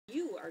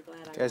are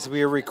glad I Guys,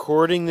 we are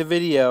recording the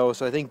video,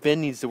 so I think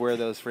Ben needs to wear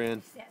those,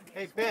 Fran.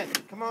 Hey, Ben,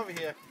 come over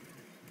here.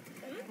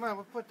 Come on,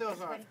 we'll put those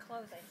on.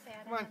 clothes. I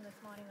sat down this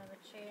morning on the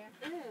chair.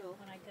 Ew.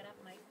 When I got up,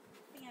 my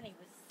fanny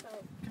was so...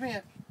 Come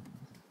here.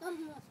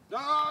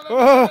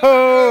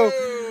 Whoa!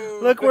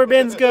 Look where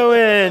Ben's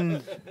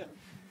going.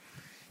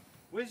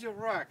 Where's your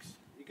rocks?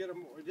 You got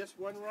just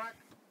one rock?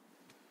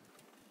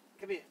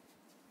 Come here.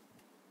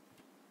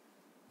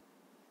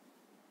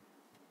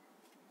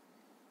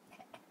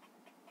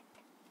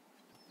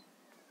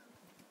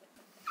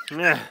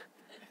 Yeah.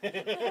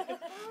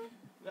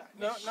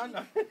 No.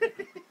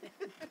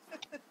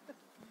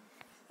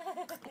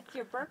 It's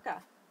your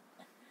burqa.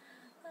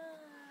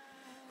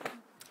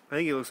 I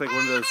think he looks like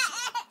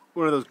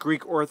one of those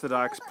Greek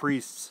Orthodox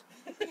priests.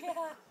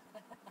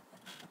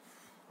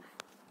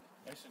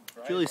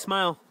 Julie,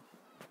 smile.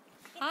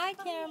 Hi,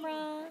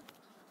 camera.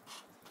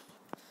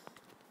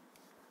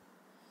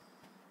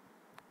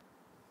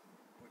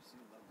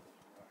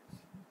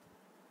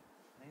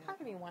 Part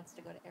of me wants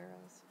to go to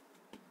Arrows.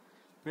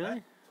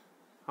 Really?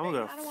 I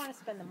don't want to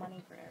spend the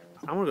money for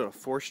Arrows. I want to go to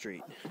 4th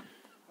Street.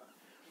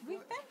 We've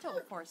been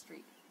to 4th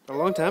Street. A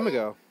long time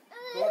ago.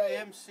 Go to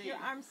MC. Your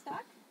arm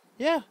stuck?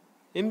 Yeah.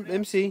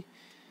 MC.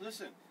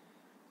 Listen,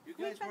 you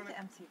We've guys been want to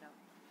MC, though.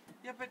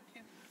 Yeah, but...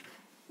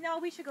 No,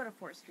 we should go to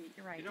 4th Street.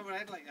 You're right. You know what?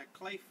 I'd like a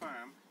clay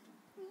farm.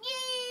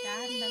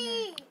 God,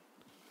 remember.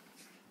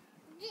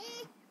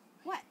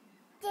 What?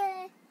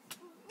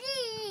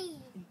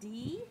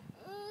 D?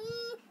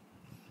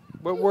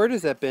 What word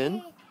is that,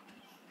 Ben?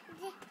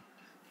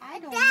 I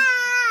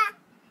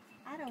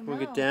don't Want to know.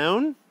 get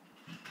down?